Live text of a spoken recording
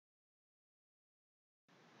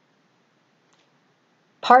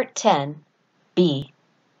Part 10, B.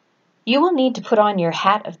 You will need to put on your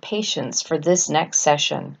hat of patience for this next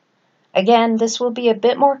session. Again, this will be a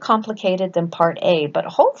bit more complicated than Part A, but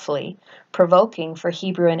hopefully provoking for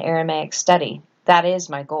Hebrew and Aramaic study. That is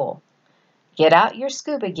my goal. Get out your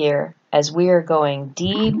scuba gear as we are going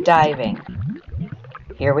deep diving.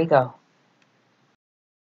 Here we go.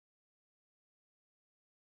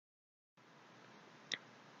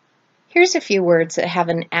 Here's a few words that have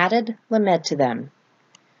an added lamed to them.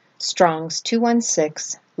 Strong's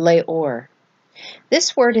 216, leor.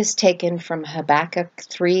 This word is taken from Habakkuk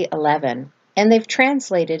 3:11, and they've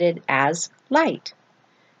translated it as light.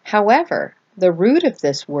 However, the root of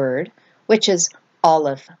this word, which is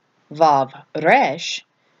aleph vav resh,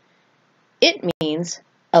 it means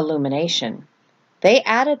illumination. They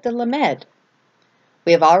added the lamed.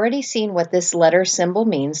 We have already seen what this letter symbol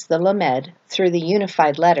means, the lamed, through the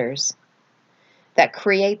unified letters that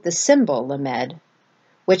create the symbol lamed,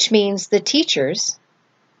 which means the teachers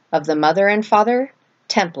of the mother and father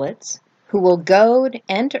templates who will goad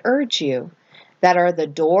and urge you, that are the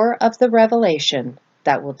door of the revelation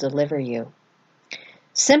that will deliver you.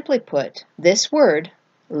 Simply put, this word,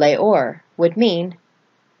 leor, would mean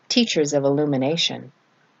teachers of illumination.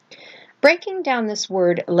 Breaking down this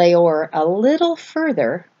word leor a little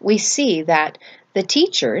further, we see that the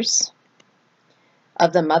teachers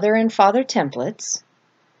of the mother and father templates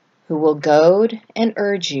who will goad and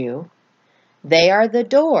urge you, they are the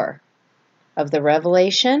door of the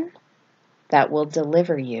revelation that will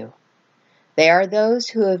deliver you. They are those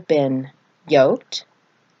who have been yoked,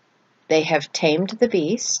 they have tamed the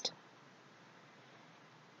beast,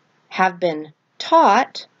 have been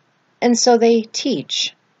taught, and so they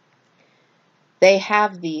teach. They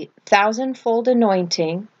have the thousandfold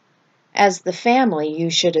anointing as the family you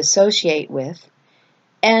should associate with,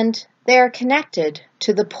 and they are connected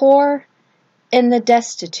to the poor and the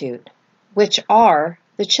destitute, which are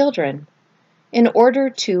the children, in order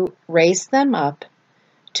to raise them up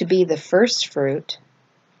to be the first fruit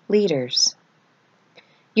leaders.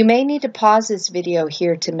 You may need to pause this video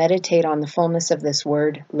here to meditate on the fullness of this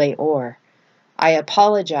word, leor. I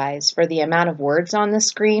apologize for the amount of words on the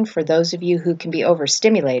screen for those of you who can be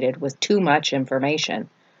overstimulated with too much information.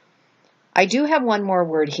 I do have one more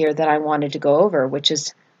word here that I wanted to go over, which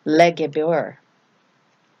is le-gebor.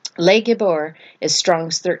 Le-gebor is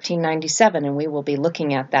Strong's 1397, and we will be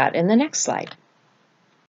looking at that in the next slide.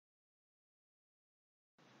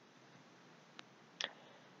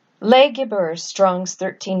 Le-gebor, Strong's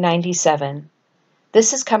 1397.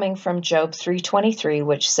 This is coming from Job 3:23,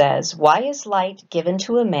 which says, "Why is light given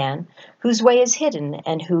to a man whose way is hidden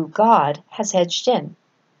and who God has hedged in?"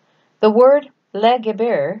 The word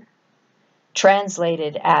le-gebor,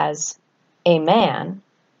 translated as a man,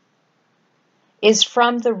 is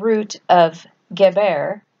from the root of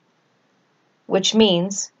geber, which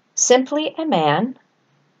means simply a man,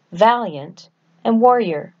 valiant, and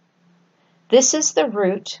warrior. This is the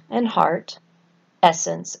root and heart,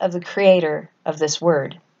 essence of the creator of this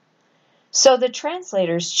word. So the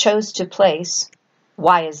translators chose to place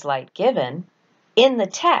 "why is light given" in the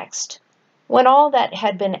text when all that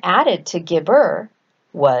had been added to geber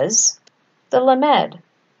was the lamed.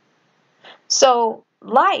 So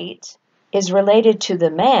light is related to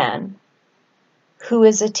the man who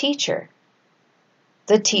is a teacher,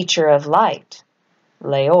 the teacher of light,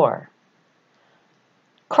 leor.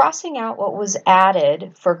 Crossing out what was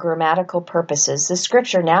added for grammatical purposes, the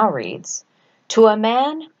scripture now reads, "To a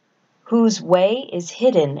man whose way is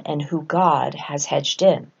hidden and who God has hedged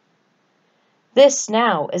in." This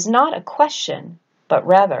now is not a question, but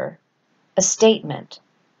rather a statement.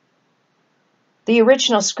 The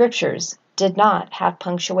original scriptures did not have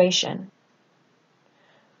punctuation.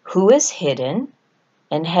 Who is hidden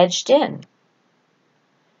and hedged in?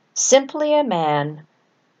 Simply a man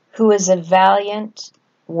who is a valiant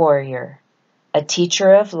warrior, a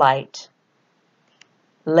teacher of light,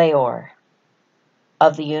 leor,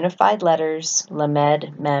 of the unified letters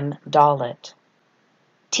lamed, mem, dalet.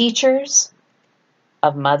 Teachers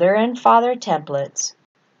of mother and father templates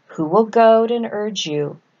who will goad and urge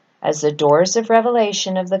you as the doors of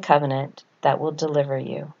revelation of the covenant that will deliver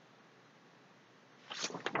you.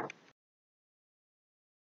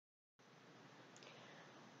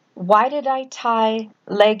 Why did I tie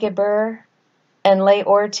le-gebor and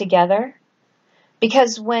leor together?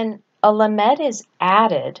 Because when a lamed is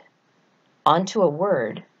added onto a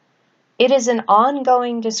word, it is an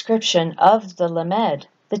ongoing description of the lamed,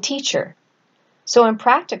 the teacher. So in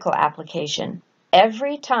practical application,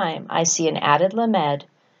 every time I see an added lamed,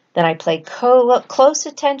 then I pay close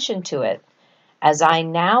attention to it, as I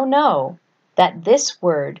now know that this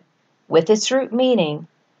word, with its root meaning,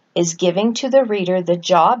 is giving to the reader the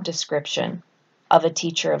job description of a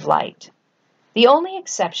teacher of light. The only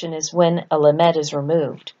exception is when a lamed is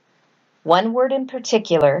removed. One word in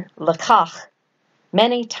particular, lakach,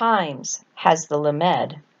 many times has the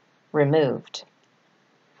lamed removed.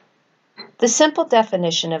 The simple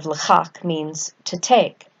definition of lakach means to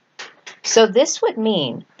take. So this would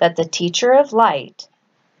mean that the teacher of light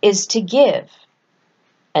is to give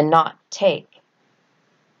and not take.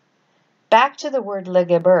 Back to the word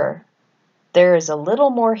legeber, there is a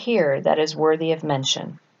little more here that is worthy of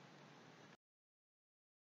mention.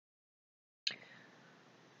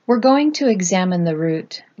 We're going to examine the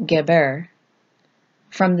root geber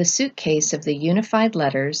from the suitcase of the unified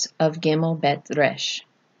letters of Gimel Bet Resh.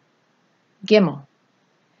 Gimel.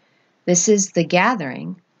 This is the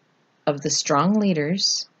gathering of the strong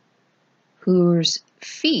leaders whose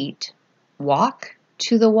feet walk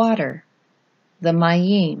to the water, the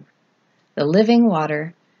mayim, the living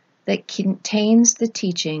water that contains the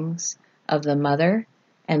teachings of the mother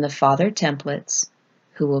and the father templates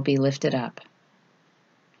who will be lifted up.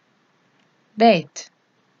 Beit.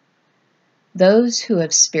 Those who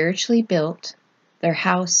have spiritually built their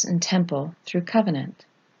house and temple through covenant.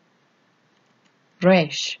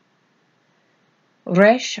 Resh.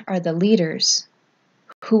 Resh are the leaders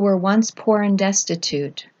who were once poor and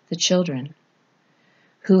destitute, the children,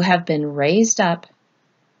 who have been raised up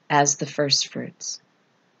as the firstfruits.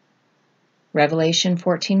 Revelation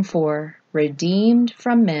 14:4, redeemed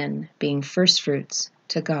from men, being firstfruits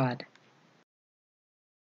to God.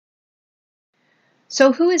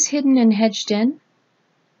 So who is hidden and hedged in?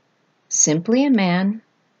 Simply a man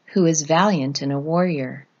who is valiant and a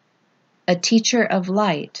warrior, a teacher of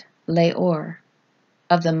light, Leor,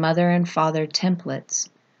 of the mother and father templates,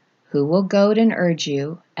 who will goad and urge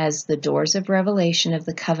you as the doors of revelation of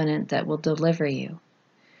the covenant that will deliver you.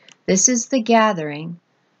 This is the gathering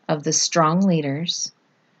of the strong leaders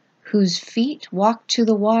whose feet walk to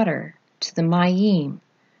the water, to the mayim,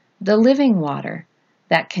 the living water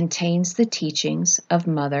that contains the teachings of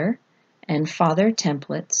mother and father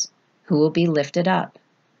templates who will be lifted up.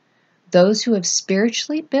 Those who have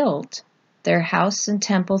spiritually built their house and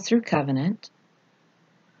temple through covenant.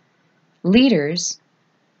 Leaders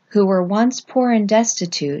who were once poor and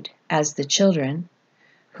destitute as the children,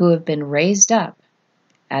 who have been raised up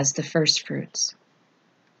as the firstfruits.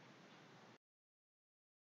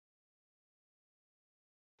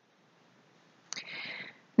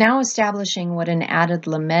 Now establishing what an added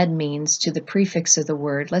lamed means to the prefix of the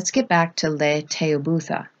word, let's get back to le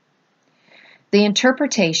teobutha. The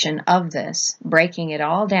interpretation of this, breaking it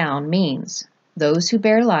all down, means those who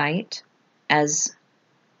bear light, as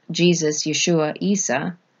Jesus, Yeshua,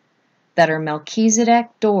 Isa, that are Melchizedek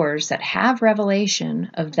doors that have revelation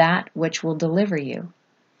of that which will deliver you.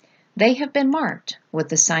 They have been marked with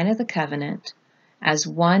the sign of the covenant as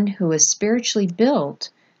one who has spiritually built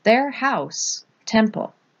their house,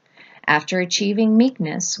 temple. After achieving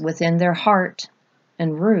meekness within their heart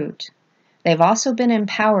and root, they've also been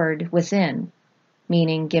empowered within,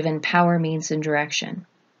 meaning given power, means, and direction.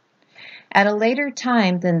 At a later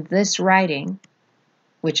time than this writing,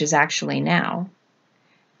 which is actually now,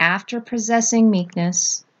 after possessing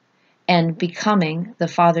meekness and becoming the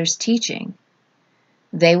Father's teaching,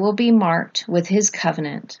 they will be marked with His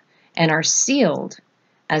covenant and are sealed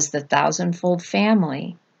as the thousandfold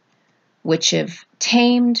family, which have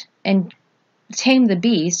tamed the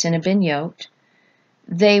beast and have been yoked.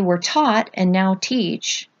 They were taught and now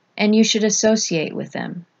teach, and you should associate with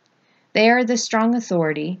them. They are the strong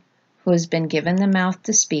authority who has been given the mouth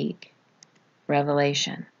to speak.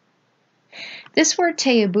 Revelation. This word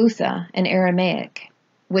teobutha in Aramaic,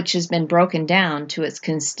 which has been broken down to its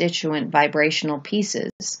constituent vibrational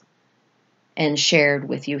pieces and shared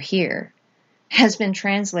with you here, has been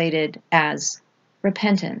translated as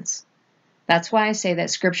repentance. That's why I say that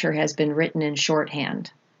Scripture has been written in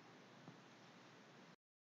shorthand.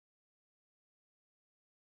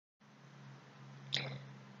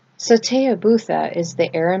 So teobutha is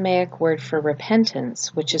the Aramaic word for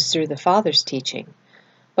repentance, which is through the Father's teaching.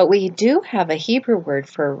 But we do have a Hebrew word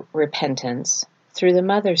for repentance through the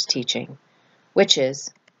Mother's teaching, which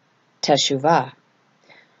is teshuvah.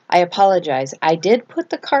 I apologize. I did put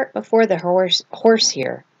the cart before the horse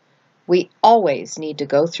here. We always need to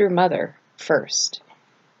go through Mother first.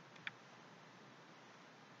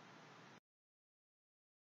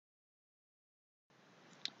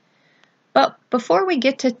 But before we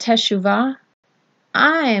get to teshuvah,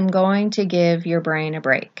 I am going to give your brain a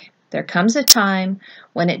break. There comes a time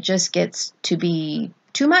when it just gets to be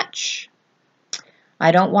too much.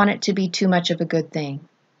 I don't want it to be too much of a good thing.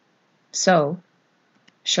 So,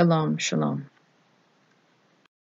 shalom, shalom.